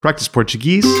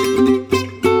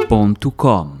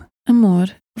practiceportuguese.com.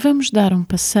 Amor, vamos dar um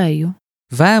passeio?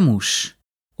 Vamos!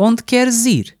 Onde queres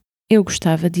ir? Eu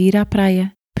gostava de ir à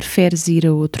praia. Preferes ir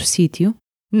a outro sítio?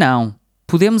 Não,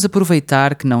 podemos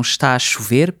aproveitar que não está a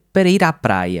chover para ir à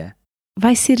praia.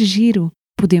 Vai ser giro.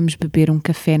 Podemos beber um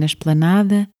café na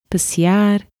esplanada,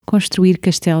 passear, construir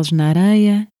castelos na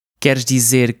areia. Queres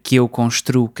dizer que eu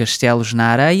construo castelos na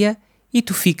areia e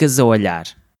tu ficas a olhar,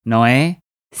 não é?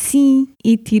 Sim,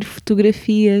 e tiro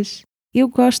fotografias. Eu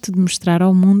gosto de mostrar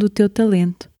ao mundo o teu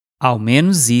talento. Ao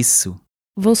menos isso.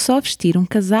 Vou só vestir um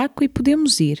casaco e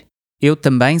podemos ir. Eu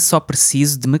também só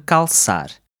preciso de me calçar.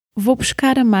 Vou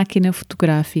buscar a máquina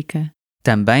fotográfica.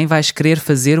 Também vais querer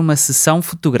fazer uma sessão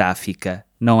fotográfica,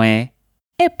 não é?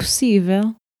 É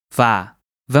possível. Vá,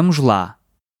 vamos lá.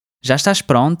 Já estás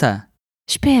pronta?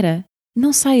 Espera,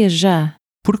 não saias já.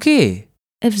 Porquê?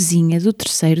 A vizinha do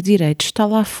terceiro direito está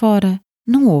lá fora.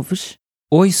 Não ouves?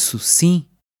 Ouço, sim.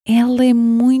 Ela é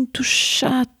muito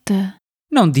chata.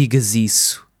 Não digas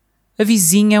isso. A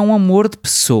vizinha é um amor de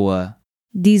pessoa.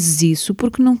 Dizes isso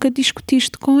porque nunca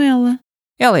discutiste com ela.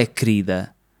 Ela é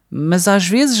querida, mas às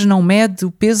vezes não mede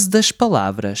o peso das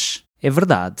palavras. É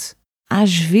verdade.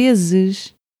 Às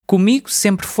vezes. Comigo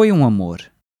sempre foi um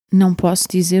amor. Não posso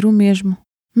dizer o mesmo.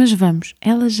 Mas vamos,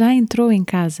 ela já entrou em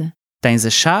casa. Tens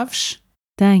as chaves?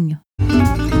 Tenho.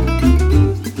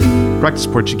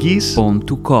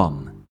 practiceportuguese.com